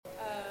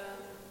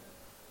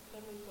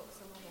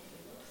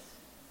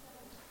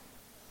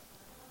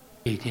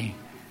reading.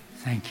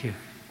 Thank you.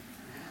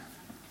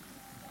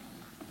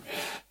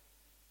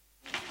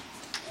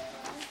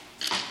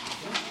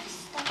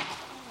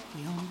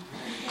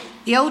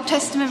 The Old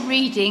Testament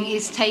reading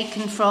is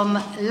taken from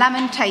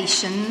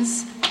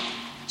Lamentations,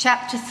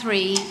 chapter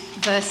 3,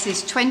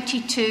 verses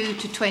 22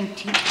 to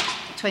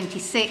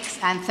 26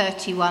 and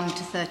 31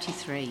 to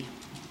 33.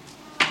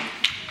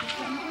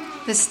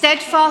 The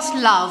steadfast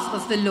love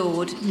of the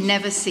Lord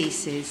never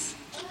ceases.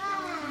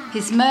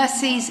 His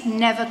mercies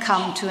never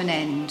come to an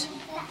end.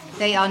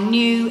 They are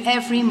new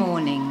every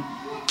morning.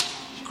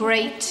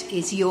 Great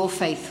is your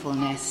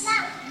faithfulness.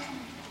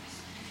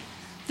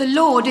 The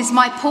Lord is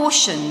my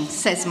portion,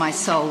 says my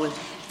soul.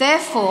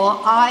 Therefore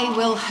I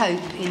will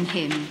hope in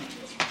him.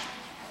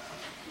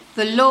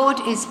 The Lord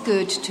is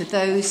good to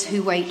those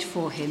who wait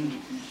for him,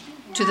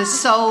 to the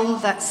soul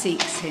that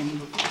seeks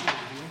him.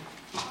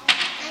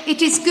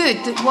 It is good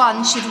that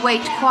one should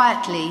wait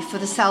quietly for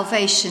the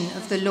salvation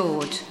of the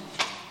Lord.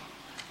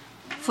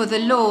 For the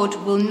Lord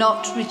will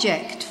not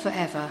reject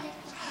forever.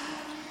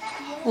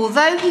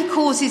 Although he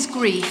causes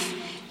grief,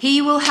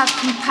 he will have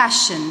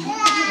compassion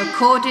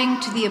according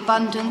to the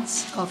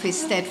abundance of his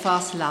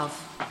steadfast love.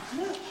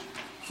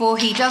 For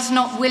he does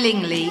not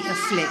willingly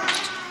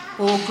afflict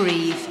or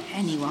grieve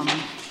anyone.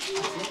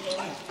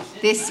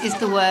 This is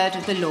the word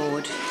of the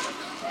Lord.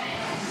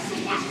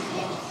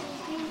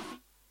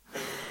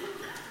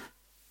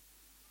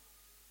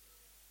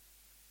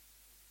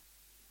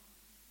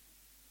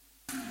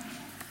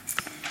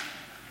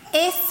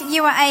 If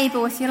you are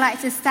able, if you'd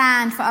like to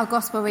stand for our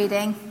gospel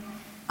reading,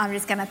 I'm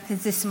just going to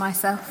position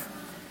myself.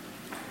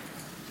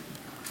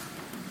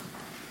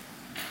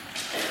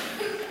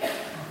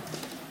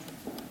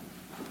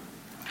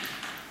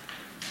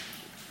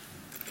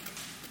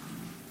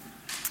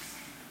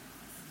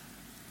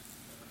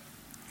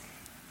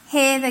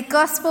 Hear the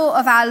gospel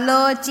of our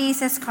Lord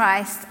Jesus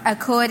Christ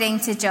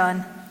according to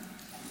John.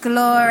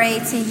 Glory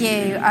to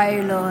you,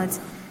 O Lord.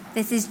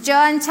 This is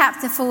John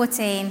chapter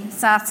 14,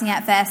 starting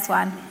at verse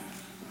 1.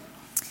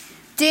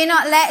 Do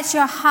not let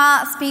your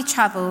hearts be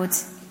troubled.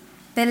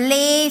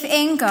 Believe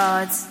in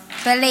God.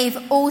 Believe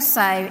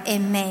also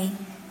in me.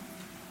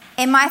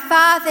 In my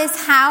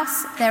Father's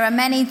house there are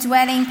many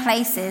dwelling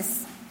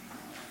places.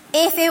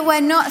 If it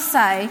were not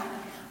so,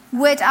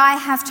 would I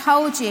have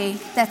told you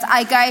that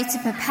I go to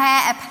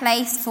prepare a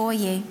place for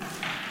you?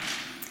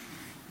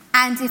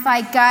 And if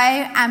I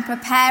go and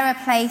prepare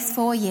a place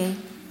for you,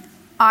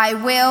 I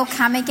will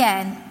come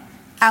again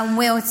and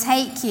will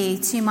take you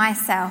to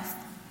myself,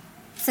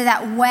 so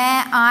that where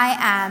I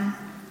am,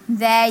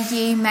 there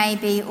you may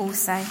be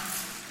also.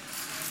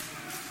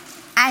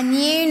 And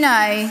you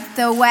know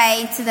the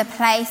way to the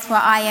place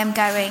where I am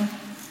going.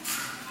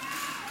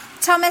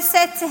 Thomas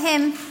said to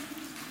him,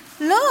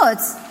 Lord,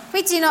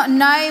 we do not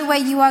know where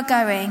you are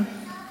going.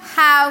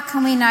 How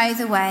can we know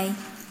the way?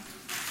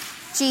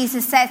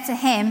 Jesus said to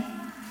him,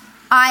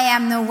 I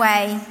am the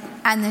way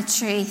and the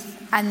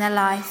truth and the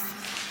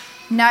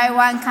life. No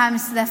one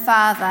comes to the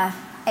Father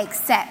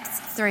except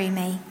through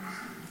me.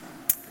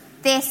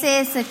 This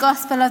is the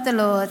gospel of the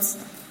Lord.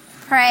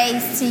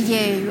 Praise to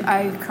you,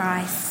 O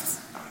Christ.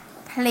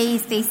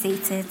 Please be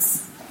seated.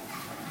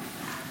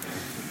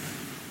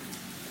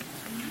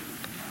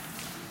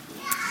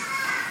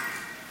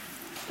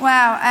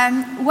 Well,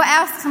 what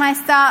else can I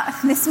start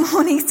this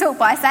morning's talk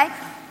by saying?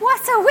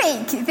 What a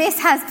week this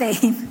has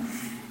been.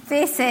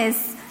 This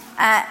is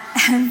a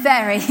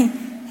very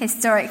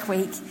historic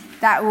week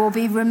that will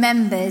be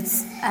remembered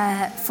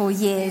for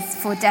years,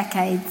 for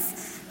decades,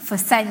 for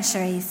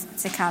centuries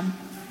to come.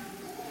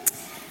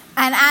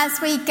 And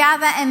as we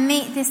gather and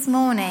meet this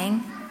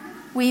morning,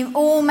 we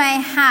all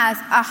may have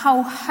a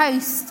whole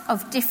host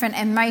of different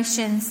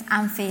emotions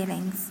and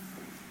feelings.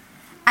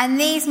 And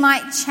these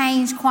might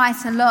change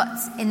quite a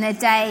lot in the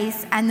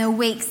days and the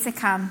weeks to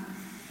come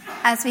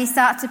as we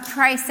start to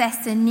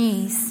process the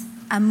news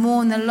and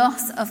mourn the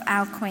loss of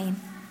our Queen.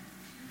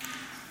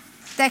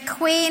 The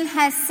Queen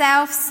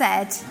herself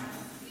said,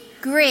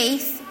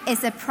 grief is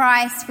the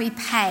price we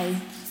pay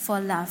for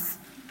love.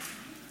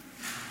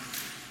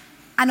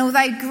 And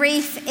although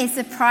grief is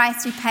the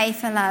price we pay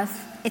for love,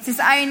 it is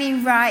only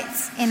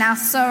right in our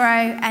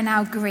sorrow and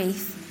our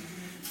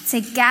grief to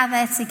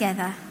gather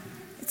together,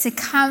 to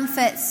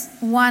comfort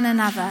one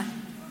another,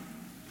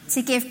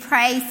 to give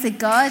praise to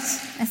God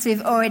as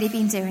we've already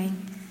been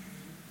doing.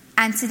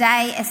 And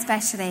today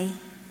especially,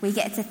 we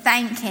get to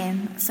thank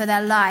him for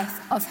the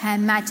life of Her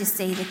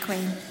Majesty the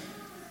Queen.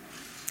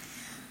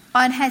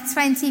 On her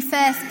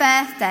 21st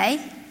birthday,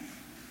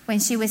 when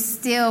she was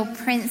still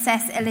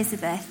Princess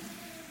Elizabeth,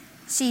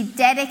 she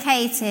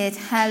dedicated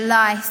her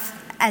life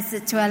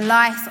to a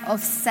life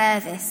of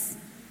service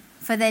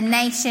for the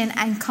nation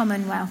and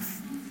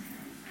Commonwealth.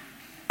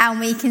 And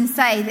we can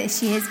say that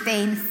she has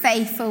been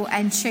faithful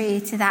and true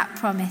to that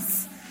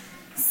promise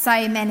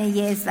so many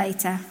years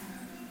later.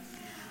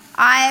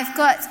 I have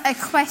got a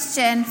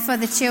question for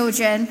the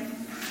children.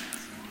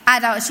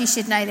 Adults, you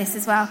should know this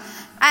as well.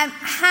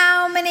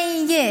 How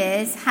many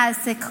years has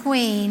the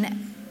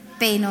Queen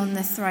been on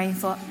the throne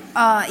for?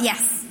 Oh,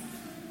 yes.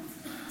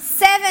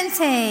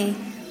 70!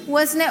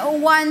 Wasn't it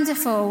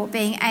wonderful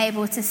being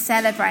able to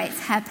celebrate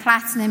her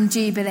Platinum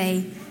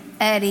Jubilee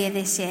earlier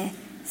this year?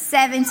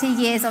 70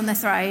 years on the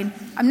throne.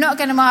 I'm not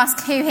going to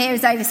ask who here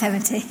is over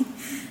 70,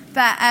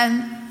 but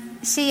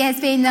she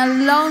has been the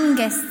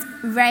longest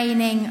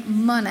reigning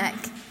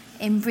monarch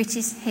in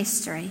British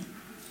history.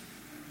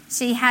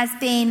 She has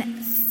been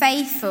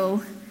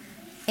faithful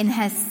in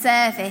her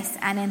service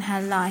and in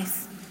her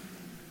life.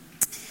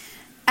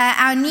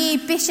 Our new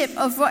Bishop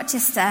of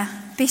Rochester,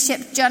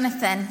 Bishop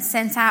Jonathan,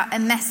 sent out a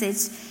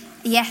message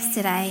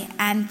yesterday,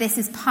 and this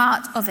is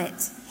part of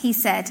it. He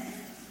said,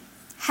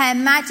 "Her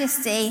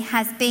Majesty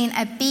has been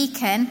a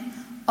beacon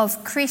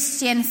of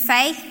Christian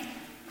faith,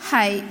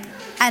 hope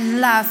and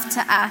love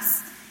to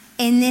us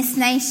in this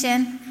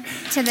nation,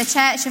 to the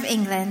Church of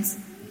England,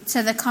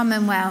 to the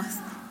Commonwealth,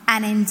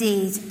 and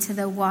indeed to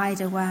the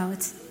wider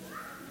world."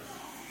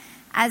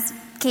 As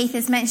Keith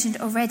has mentioned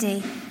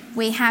already,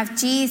 we have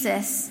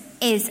Jesus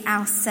is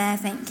our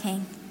servant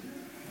king.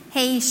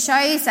 He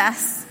shows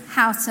us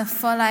how to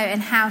follow and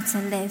how to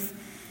live.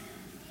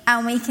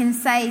 And we can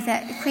say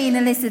that Queen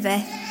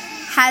Elizabeth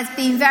has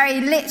been very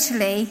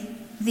literally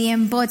the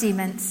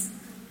embodiment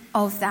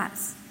of that.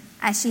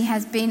 As she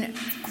has been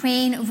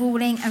queen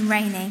ruling and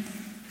reigning,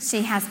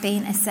 she has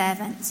been a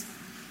servant.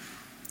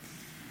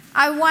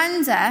 I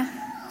wonder,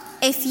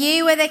 if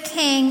you were the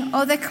king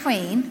or the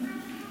queen,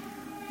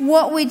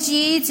 what would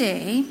you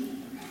do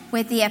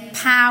with the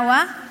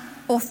power,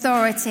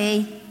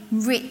 authority,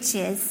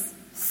 riches,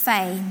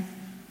 fame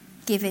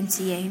given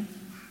to you?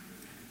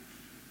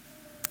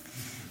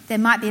 There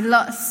might be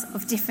lots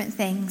of different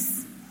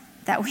things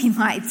that we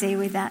might do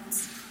with that.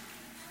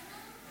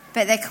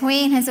 But the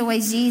Queen has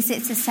always used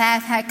it to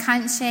serve her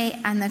country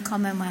and the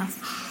Commonwealth,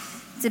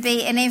 to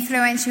be an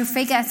influential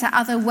figure to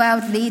other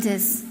world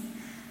leaders.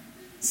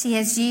 She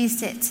has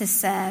used it to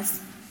serve.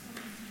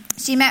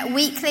 She met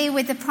weekly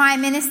with the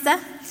Prime Minister.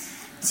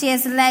 She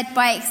has led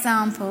by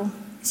example.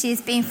 She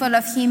has been full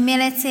of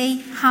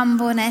humility,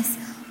 humbleness,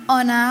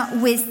 honour,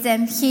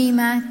 wisdom,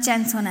 humour,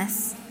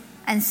 gentleness,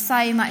 and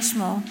so much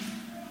more.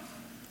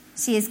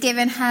 She has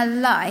given her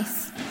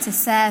life to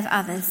serve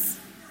others.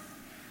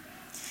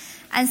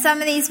 And some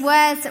of these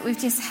words that we've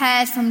just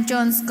heard from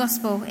John's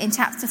Gospel in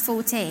chapter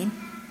 14,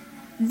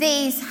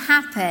 these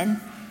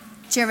happen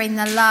during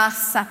the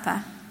Last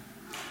Supper,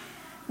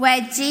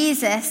 where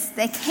Jesus,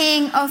 the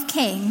King of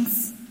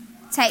Kings,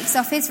 takes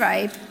off his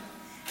robe,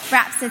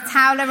 wraps a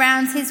towel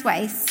around his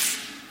waist,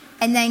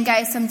 and then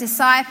goes from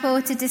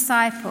disciple to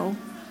disciple,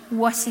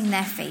 washing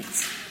their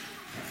feet.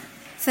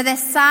 For the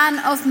Son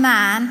of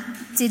Man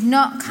did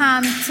not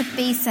come to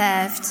be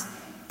served,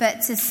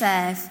 but to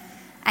serve,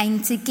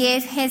 and to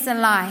give his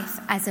life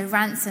as a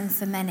ransom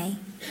for many.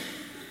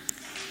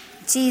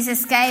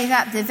 Jesus gave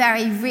up the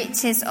very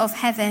riches of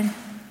heaven.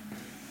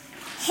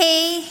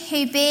 He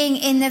who, being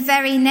in the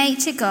very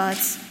nature God,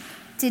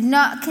 did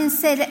not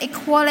consider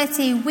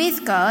equality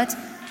with God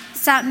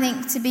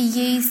something to be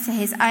used to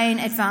his own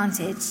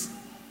advantage.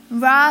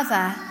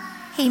 Rather,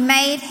 he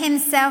made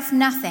himself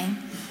nothing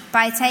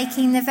by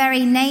taking the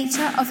very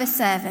nature of a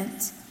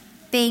servant,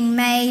 being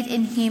made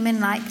in human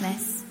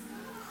likeness.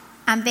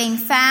 And being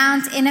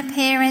found in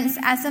appearance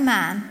as a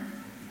man,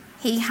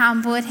 he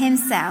humbled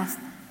himself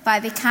by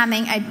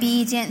becoming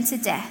obedient to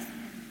death,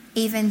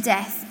 even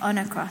death on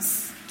a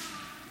cross.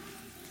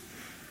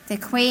 The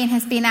Queen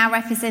has been our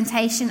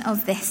representation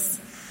of this,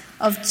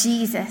 of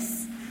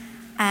Jesus,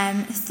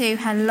 through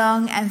her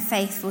long and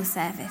faithful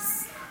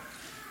service.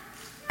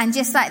 And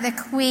just like the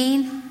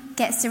Queen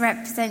gets to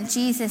represent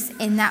Jesus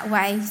in that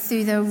way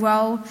through the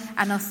role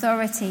and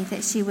authority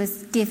that she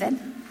was given,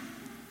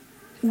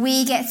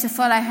 we get to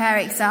follow her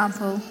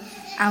example,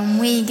 and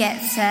we get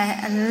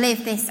to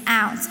live this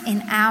out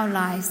in our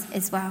lives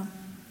as well.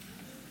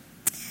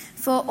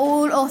 For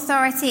all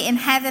authority in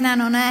heaven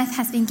and on earth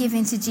has been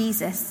given to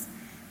Jesus,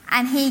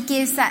 and he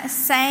gives that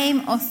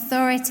same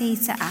authority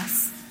to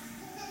us.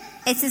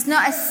 It is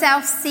not a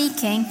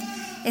self-seeking,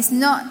 it's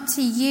not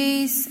to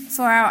use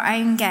for our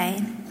own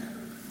gain,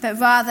 but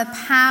rather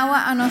power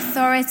and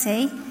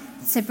authority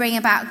to bring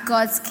about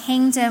God's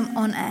kingdom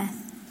on earth.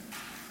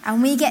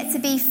 And we get to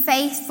be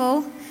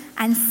faithful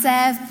and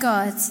serve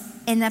God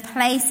in the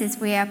places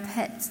we are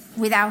put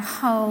with our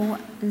whole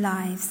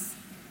lives.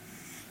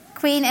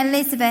 Queen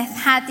Elizabeth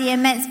had the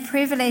immense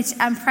privilege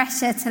and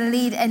pressure to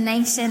lead a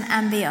nation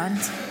and beyond.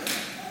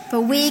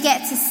 But we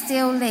get to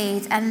still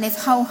lead and live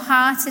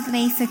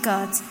wholeheartedly for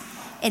God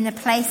in the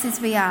places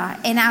we are,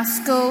 in our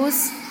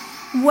schools,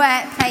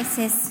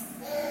 workplaces,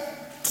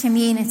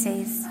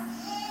 communities.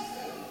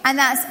 And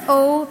that's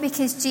all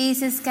because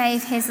Jesus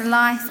gave his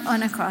life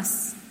on a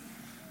cross.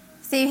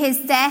 Through his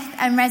death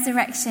and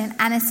resurrection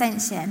and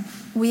ascension,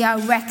 we are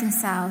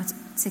reconciled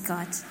to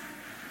God.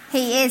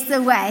 He is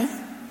the way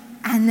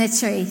and the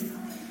truth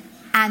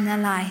and the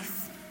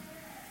life.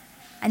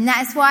 And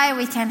that's why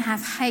we can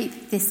have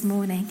hope this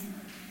morning.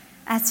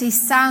 As we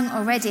sung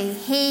already,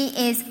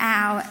 he is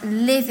our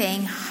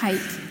living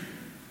hope.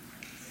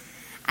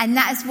 And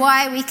that's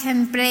why we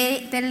can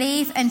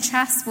believe and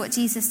trust what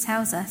Jesus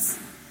tells us.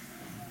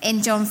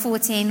 in John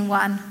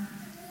 14:1.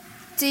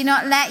 Do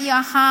not let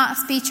your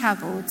hearts be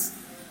troubled.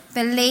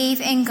 Believe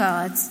in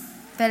God.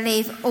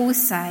 Believe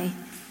also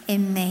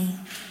in me.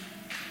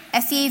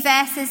 A few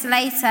verses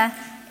later,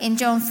 in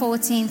John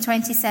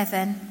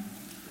 14:27,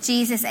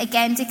 Jesus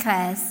again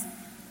declares,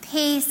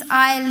 peace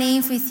I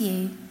leave with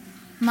you,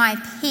 my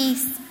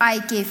peace I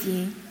give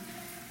you.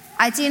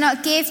 I do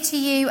not give to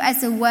you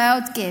as the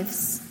world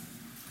gives.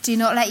 Do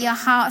not let your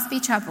hearts be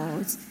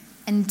troubled,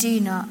 and do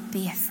not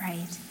be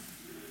afraid.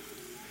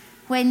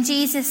 When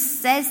Jesus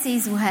says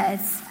these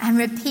words and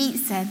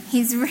repeats them,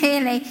 he's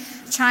really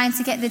trying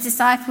to get the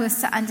disciples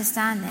to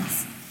understand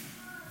this.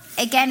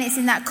 Again, it's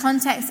in that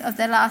context of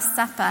the Last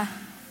Supper.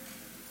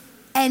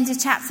 End of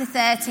chapter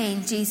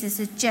 13, Jesus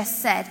had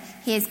just said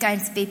he is going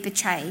to be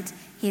betrayed.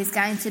 He is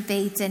going to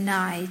be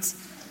denied.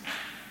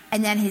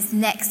 And then his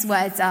next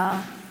words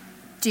are,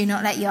 do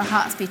not let your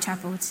hearts be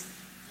troubled.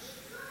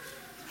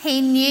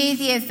 He knew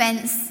the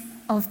events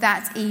of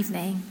that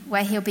evening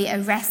where he'll be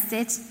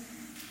arrested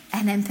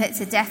and then put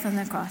to death on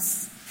the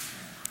cross.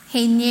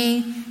 He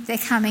knew the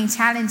coming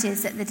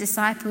challenges that the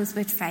disciples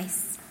would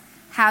face,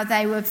 how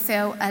they would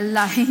feel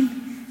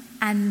alone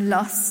and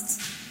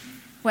lost,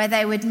 where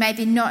they would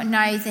maybe not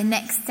know the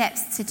next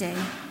steps to do,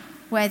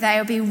 where they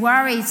would be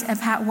worried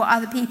about what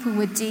other people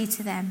would do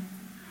to them.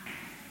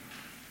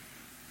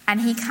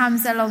 And he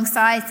comes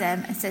alongside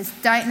them and says,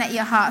 don't let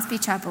your hearts be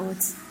troubled.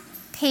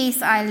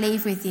 Peace I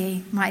leave with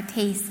you, my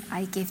peace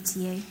I give to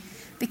you.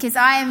 Because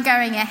I am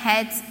going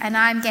ahead and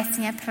I'm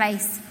getting a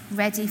place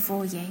ready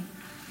for you.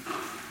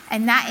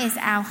 And that is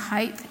our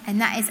hope,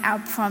 and that is our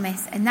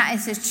promise, and that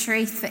is the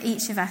truth for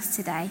each of us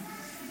today.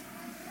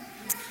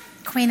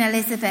 Queen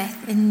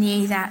Elizabeth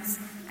knew that,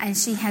 and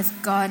she has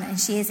gone and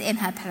she is in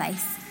her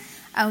place.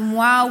 And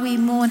while we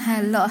mourn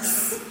her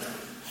loss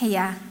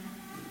here,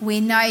 we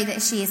know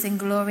that she is in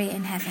glory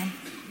in heaven.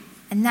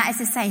 And that is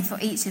the same for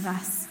each of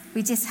us.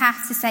 We just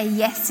have to say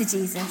yes to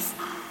Jesus,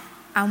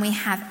 and we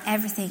have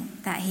everything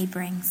that he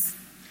brings.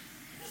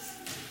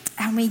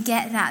 And we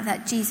get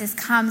that Jesus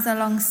comes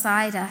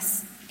alongside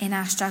us in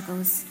our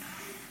struggles,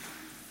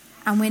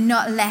 and we're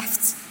not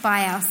left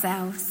by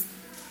ourselves.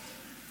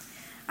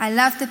 I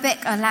love the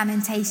book of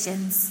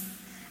Lamentations.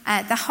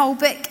 The whole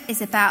book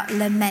is about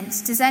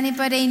lament. Does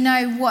anybody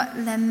know what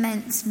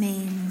lament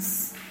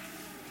means?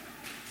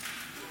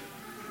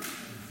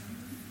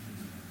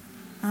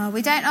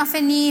 We don't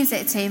often use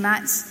it too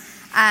much.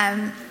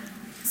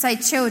 So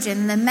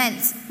children,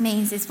 lament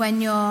means is when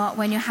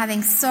you're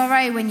having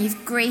sorrow, when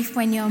you've grief,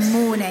 when you're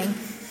mourning,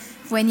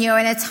 when you're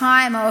in a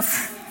time of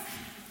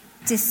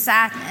just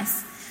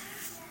sadness.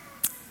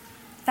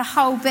 The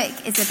whole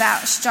book is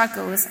about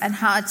struggles and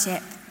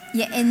hardship.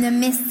 Yet in the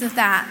midst of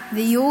that,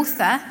 the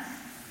author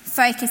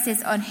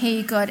focuses on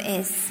who God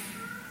is.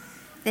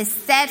 The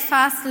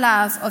steadfast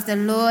love of the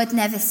Lord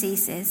never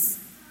ceases.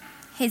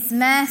 His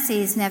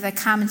mercies never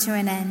come to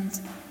an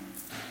end.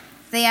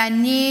 They are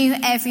new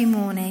every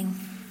morning.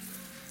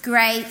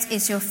 Great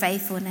is your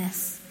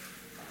faithfulness.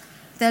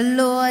 The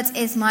Lord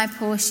is my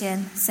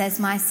portion, says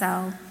my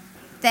soul.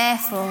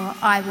 Therefore,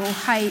 I will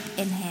hope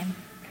in him.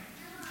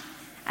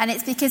 And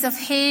it's because of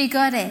who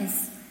God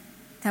is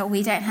that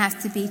we don't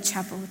have to be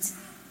troubled.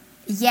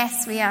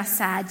 Yes, we are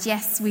sad.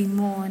 Yes, we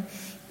mourn.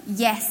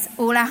 Yes,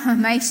 all our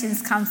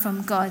emotions come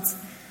from God,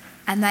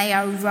 and they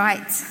are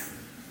right.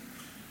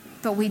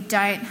 But we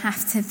don't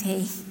have to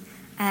be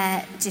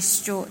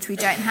distraught. We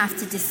don't have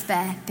to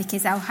despair,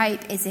 because our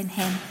hope is in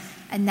him,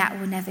 and that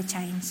will never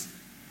change.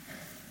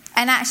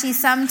 And actually,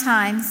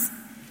 sometimes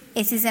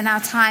it is in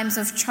our times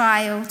of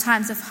trial,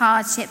 times of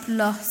hardship,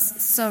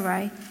 loss,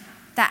 sorrow,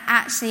 that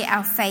actually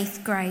our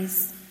faith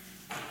grows.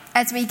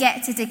 As we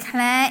get to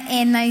declare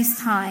in those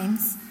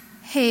times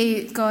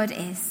who God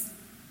is.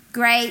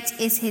 Great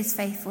is his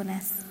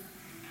faithfulness.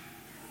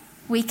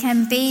 We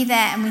can be there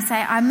and we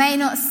say, I may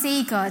not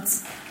see God.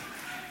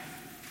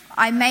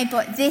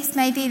 But this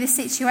may be the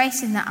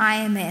situation that I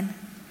am in.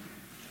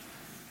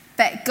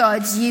 But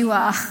God, you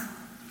are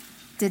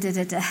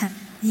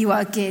You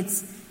are good.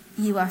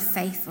 You are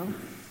faithful.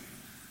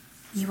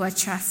 You are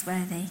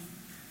trustworthy.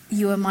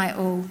 You are my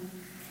all.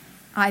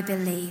 I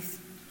believe.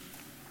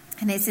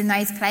 And it's in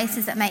those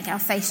places that make our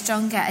faith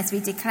stronger as we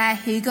declare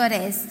who God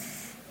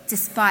is,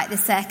 despite the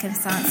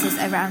circumstances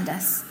around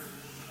us.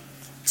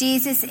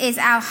 Jesus is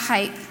our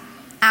hope,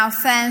 our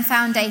firm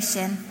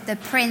foundation, the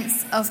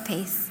Prince of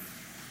Peace.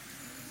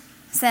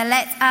 So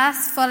let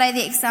us follow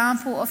the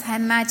example of Her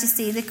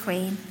Majesty the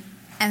Queen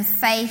and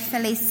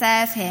faithfully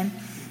serve him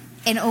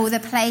in all the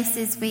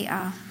places we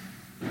are.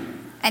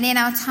 And in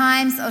our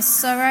times of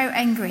sorrow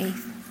and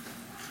grief,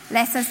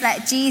 let us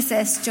let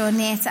Jesus draw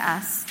near to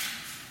us,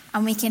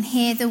 and we can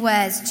hear the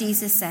words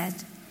Jesus said,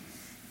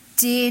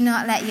 do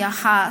not let your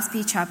hearts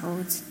be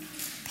troubled.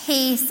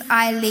 Peace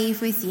I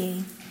leave with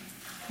you.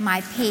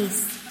 My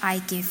peace I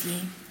give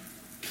you.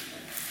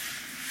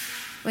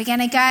 We're going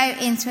to go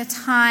into a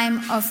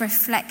time of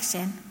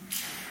reflection,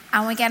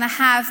 and we're going to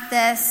have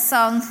the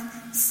song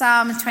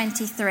Psalm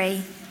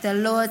 23, The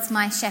Lord's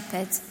My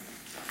Shepherd.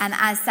 And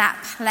as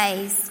that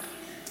plays,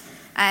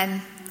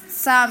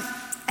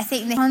 I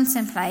think they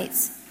contemplate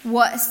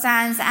what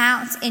stands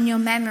out in your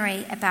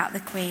memory about the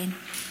Queen.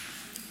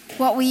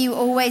 What will you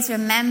always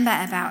remember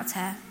about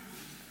her?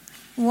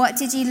 What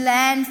did you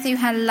learn through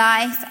her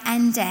life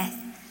and death?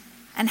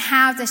 And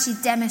how does she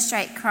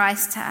demonstrate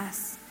Christ to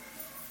us?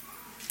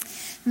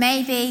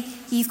 Maybe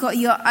you've got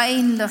your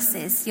own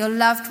losses, your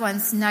loved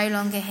ones no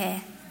longer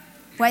here,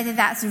 whether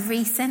that's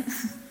recent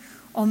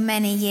or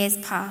many years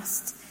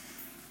past.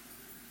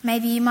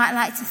 Maybe you might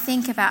like to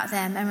think about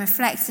them and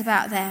reflect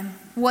about them,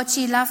 what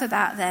you love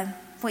about them,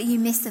 what you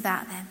miss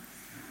about them.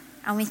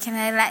 And we can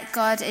let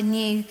God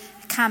anew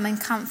come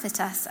and comfort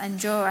us and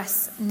draw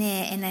us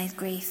near in their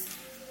grief.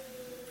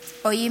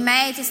 Or you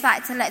may just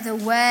like to let the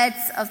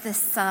words of the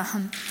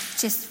psalm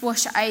just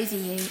wash over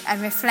you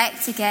and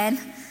reflect again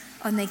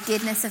on the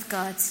goodness of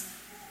God,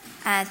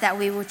 that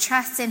we will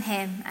trust in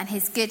him and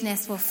his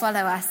goodness will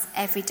follow us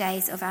every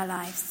day of our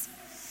lives.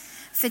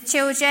 For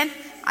children,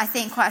 I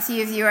think quite a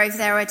few of you are over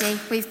there already.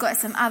 We've got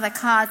some other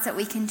cards that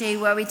we can do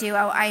where we do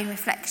our own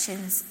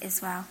reflections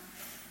as well.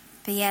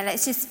 But yeah,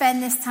 let's just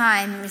spend this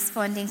time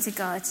responding to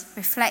God,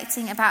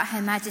 reflecting about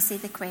Her Majesty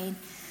the Queen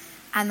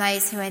and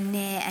those who are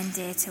near and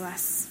dear to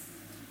us.